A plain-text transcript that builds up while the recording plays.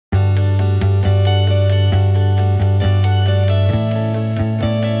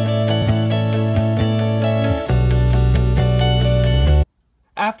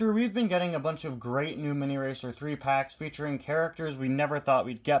After we've been getting a bunch of great new Mini Racer 3 packs featuring characters we never thought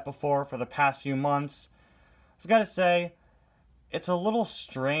we'd get before for the past few months, I've got to say, it's a little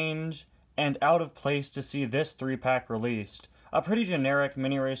strange and out of place to see this 3-pack released. A pretty generic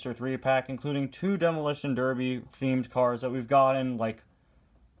Mini Racer 3-pack including 2 Demolition Derby themed cars that we've gotten like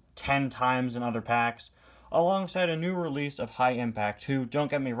 10 times in other packs, alongside a new release of High Impact, who,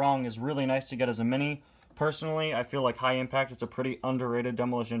 don't get me wrong, is really nice to get as a mini. Personally, I feel like High Impact is a pretty underrated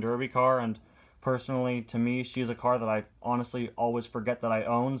Demolition Derby car, and personally, to me, she's a car that I honestly always forget that I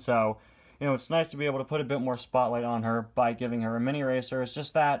own, so, it's nice to be able to put a bit more spotlight on her by giving her a mini racer. It's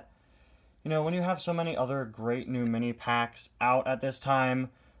just that, when you have so many other great new mini packs out at this time,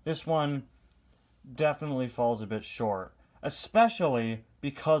 this one definitely falls a bit short, especially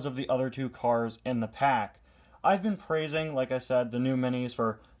because of the other 2 cars in the pack. I've been praising, like I said, the new minis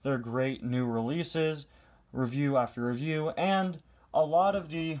for their great new releases, review after review, and a lot of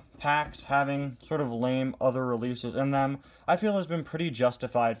the packs having sort of lame other releases in them, I feel has been pretty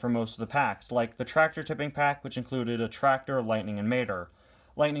justified for most of the packs, like the Tractor Tipping pack, which included a Tractor, Lightning, and Mater.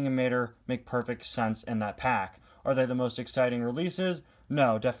 Lightning and Mater make perfect sense in that pack. Are they the most exciting releases?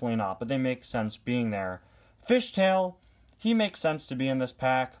 No, definitely not, but they make sense being there. Fishtail, he makes sense to be in this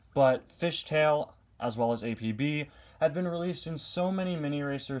pack, but Fishtail, as well as APB, have been released in so many Mini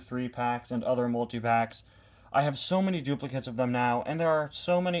Racer 3 packs and other multi-packs. I have so many duplicates of them now, and there are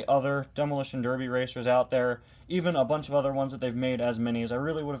so many other Demolition Derby racers out there, even a bunch of other ones that they've made as minis. I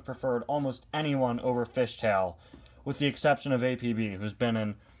really would have preferred almost anyone over Fishtail, with the exception of APB, who's been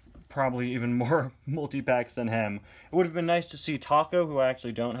in probably even more multi-packs than him. It would have been nice to see Taco, who I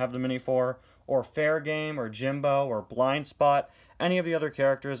actually don't have the mini for, or Fair Game, or Jimbo, or Blind Spot, any of the other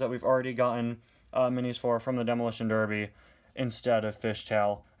characters that we've already gotten minis for from the Demolition Derby instead of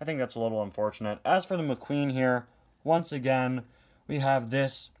Fishtail. I think that's a little unfortunate. As for the McQueen here, once again, we have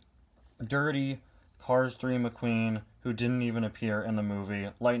this dirty Cars 3 McQueen who didn't even appear in the movie.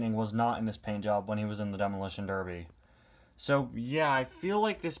 Lightning was not in this paint job when he was in the Demolition Derby. So yeah, I feel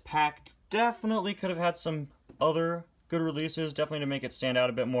like this pack definitely could have had some other good releases, definitely to make it stand out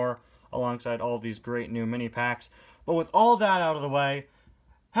a bit more alongside all of these great new mini packs. But with all that out of the way,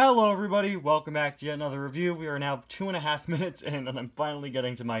 hello everybody, welcome back to yet another review. We are now 2.5 minutes in, and I'm finally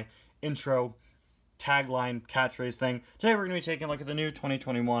getting to my intro tagline catchphrase thing. Today we're going to be taking a look at the new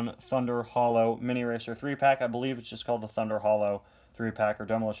 2021 Thunder Hollow Mini Racer 3-pack. I believe it's just called the Thunder Hollow 3-pack or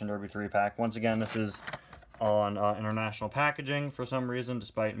Demolition Derby 3-pack. Once again, this is on international packaging for some reason,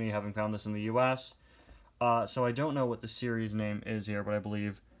 despite me having found this in the US. So I don't know what the series name is here, but I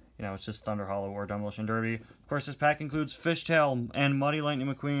believe it's just Thunder Hollow or Demolition Derby. Of course, this pack includes Fishtail and Muddy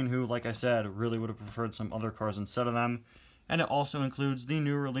Lightning McQueen, who, like I said, really would have preferred some other cars instead of them. And it also includes the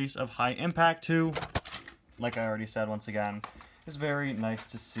new release of High Impact 2. Like I already said, once again, it's very nice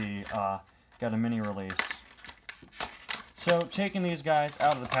to see get a mini release. So, taking these guys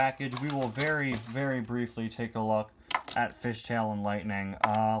out of the package, we will very, very briefly take a look at Fishtail and Lightning.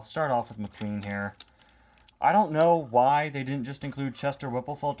 I'll start off with McQueen here. I don't know why they didn't just include Chester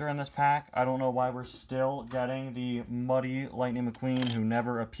Whipplefilter in this pack. I don't know why we're still getting the Muddy Lightning McQueen who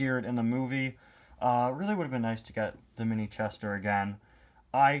never appeared in the movie. Really would have been nice to get the mini Chester again.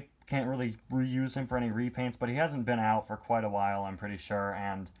 I can't really reuse him for any repaints, but he hasn't been out for quite a while, I'm pretty sure.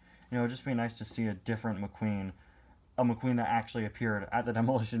 And, it'd just be nice to see a different McQueen. A McQueen that actually appeared at the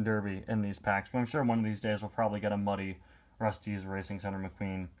Demolition Derby in these packs. But I'm sure one of these days we'll probably get a Muddy Rusty's Racing Center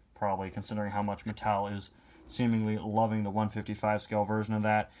McQueen, probably, considering how much Mattel is seemingly loving the 155 scale version of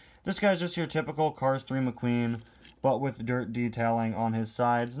that. This guy's just your typical Cars 3 McQueen, but with dirt detailing on his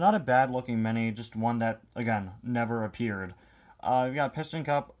sides. Not a bad looking mini, just one that, again, never appeared. We've got Piston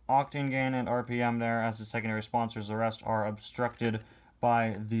Cup, Octane Gain, and RPM there as the secondary sponsors. The rest are obstructed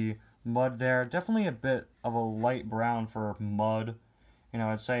by the mud there. Definitely a bit of a light brown for mud.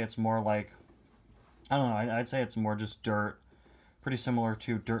 I'd say it's more like, I don't know, I'd say it's more just dirt. Pretty similar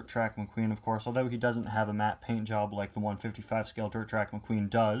to Dirt Track McQueen, of course, although he doesn't have a matte paint job like the 155 scale Dirt Track McQueen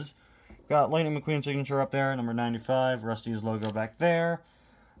does. Got Lightning McQueen signature up there, number 95, Rusty's logo back there.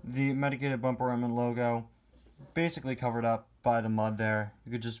 The medicated bumper rim logo basically covered up by the mud there.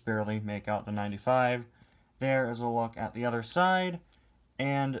 You could just barely make out the 95. There is a look at the other side,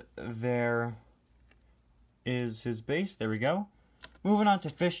 and there is his base. There we go. Moving on to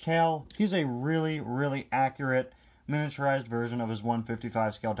Fishtail. He's a really, really accurate miniaturized version of his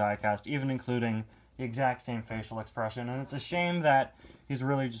 155 scale diecast, even including the exact same facial expression, and it's a shame that he's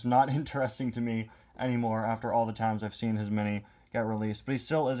really just not interesting to me anymore after all the times I've seen his mini get released, but he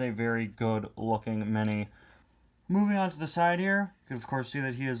still is a very good looking mini. Moving on to the side here, you can of course see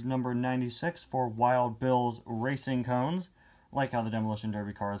that he is number 96 for Wild Bill's Racing Cones. like how the Demolition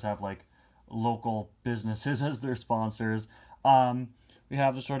Derby cars have, like, local businesses as their sponsors. We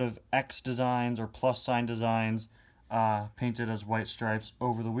have the sort of X designs or plus sign designs painted as white stripes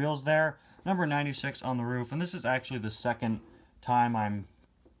over the wheels there. Number 96 on the roof, and this is actually the second time I'm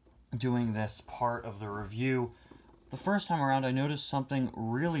doing this part of the review. The first time around I noticed something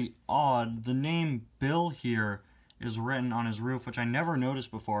really odd. The name Bill here is written on his roof, which I never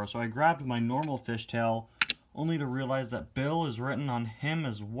noticed before, so I grabbed my normal fishtail only to realize that Bill is written on him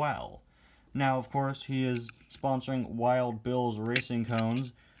as well. Now, of course, he is sponsoring Wild Bill's Racing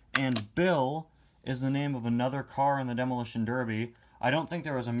Cones, and Bill is the name of another car in the Demolition Derby. I don't think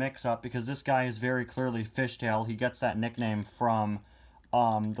there was a mix-up because this guy is very clearly Fishtail. He gets that nickname from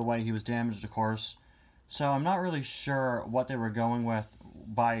the way he was damaged, of course. So I'm not really sure what they were going with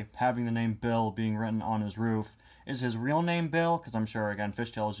by having the name Bill being written on his roof. Is his real name Bill? Because I'm sure, again,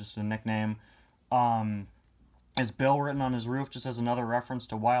 Fishtail is just a nickname. Is Bill written on his roof just as another reference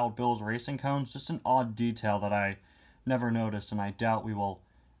to Wild Bill's Racing Cones? Just an odd detail that I never noticed, and I doubt we will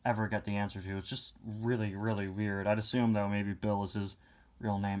ever get the answer to. It's just really, really weird. I'd assume, though, maybe Bill is his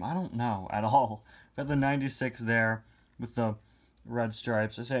real name. I don't know at all. But the 96 there with the red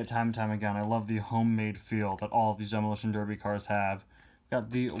stripes. I say it time and time again. I love the homemade feel that all of these Demolition Derby cars have.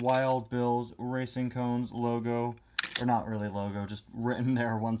 Got the Wild Bill's Racing Cones logo. Or not really logo, just written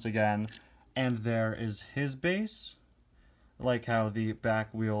there once again. And there is his base. I like how the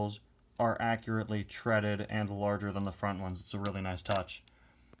back wheels are accurately treaded and larger than the front ones. It's a really nice touch.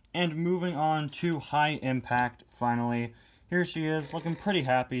 And moving on to High Impact, finally. Here she is, looking pretty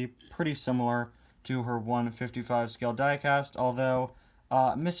happy, pretty similar to her 1/55 scale diecast, although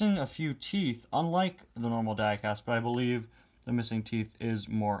missing a few teeth, unlike the normal diecast, but I believe the missing teeth is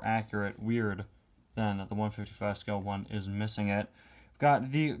more accurate, weird, than the 1/55 scale one is missing it.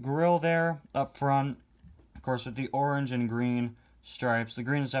 Got the grille there up front, of course, with the orange and green stripes. The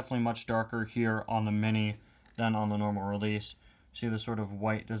green is definitely much darker here on the Mini than on the normal release. See the sort of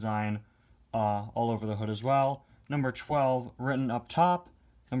white design all over the hood as well. Number 12 written up top.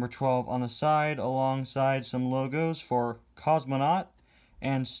 Number 12 on the side, alongside some logos for Cosmonaut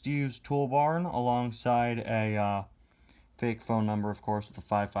and Steve's Tool Barn, alongside a fake phone number, of course, with the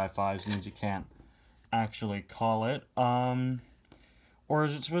 555s. Means you can't actually call it. Or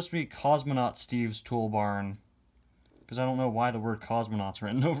is it supposed to be Cosmonaut Steve's Tool Barn? Because I don't know why the word Cosmonaut's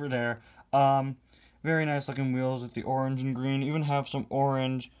written over there. Very nice looking wheels with the orange and green. Even have some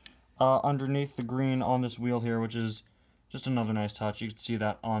orange underneath the green on this wheel here, which is just another nice touch. You can see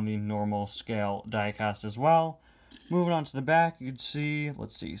that on the normal scale diecast as well. Moving on to the back, you can see,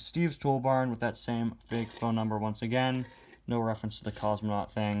 let's see, Steve's Tool Barn with that same fake phone number once again. No reference to the Cosmonaut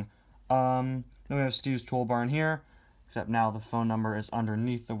thing. Then we have Steve's Tool Barn here, except now the phone number is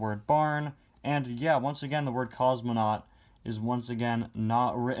underneath the word barn. And yeah, once again, the word Cosmonaut is once again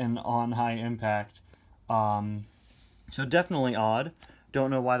not written on High Impact. So definitely odd.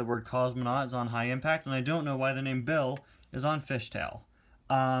 Don't know why the word Cosmonaut is on High Impact, and I don't know why the name Bill is on Fishtail.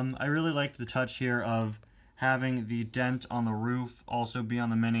 I really like the touch here of having the dent on the roof also be on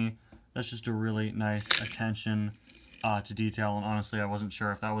the Mini. That's just a really nice attention to detail, and honestly, I wasn't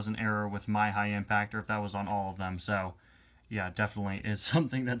sure if that was an error with my High Impact or if that was on all of them. So yeah, definitely is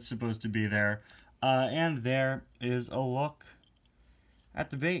something that's supposed to be there. And there is a look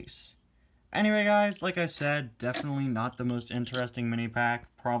at the base. Anyway, guys, like I said, definitely not the most interesting mini pack.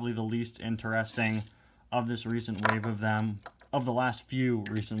 Probably the least interesting of this recent wave of them, of the last few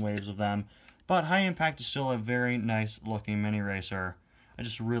recent waves of them. But High Impact is still a very nice looking mini racer. I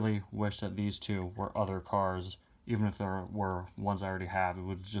just really wish that these two were other cars. Even if there were ones I already have, it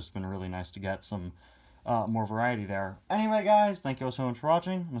would have just been really nice to get some more variety there. Anyway, guys, thank you all so much for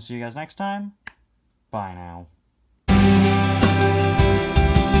watching. I'll see you guys next time. Bye now.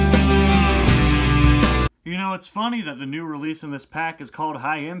 You know, it's funny that the new release in this pack is called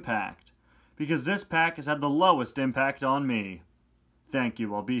High Impact, because this pack has had the lowest impact on me. Thank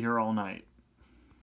you, I'll be here all night.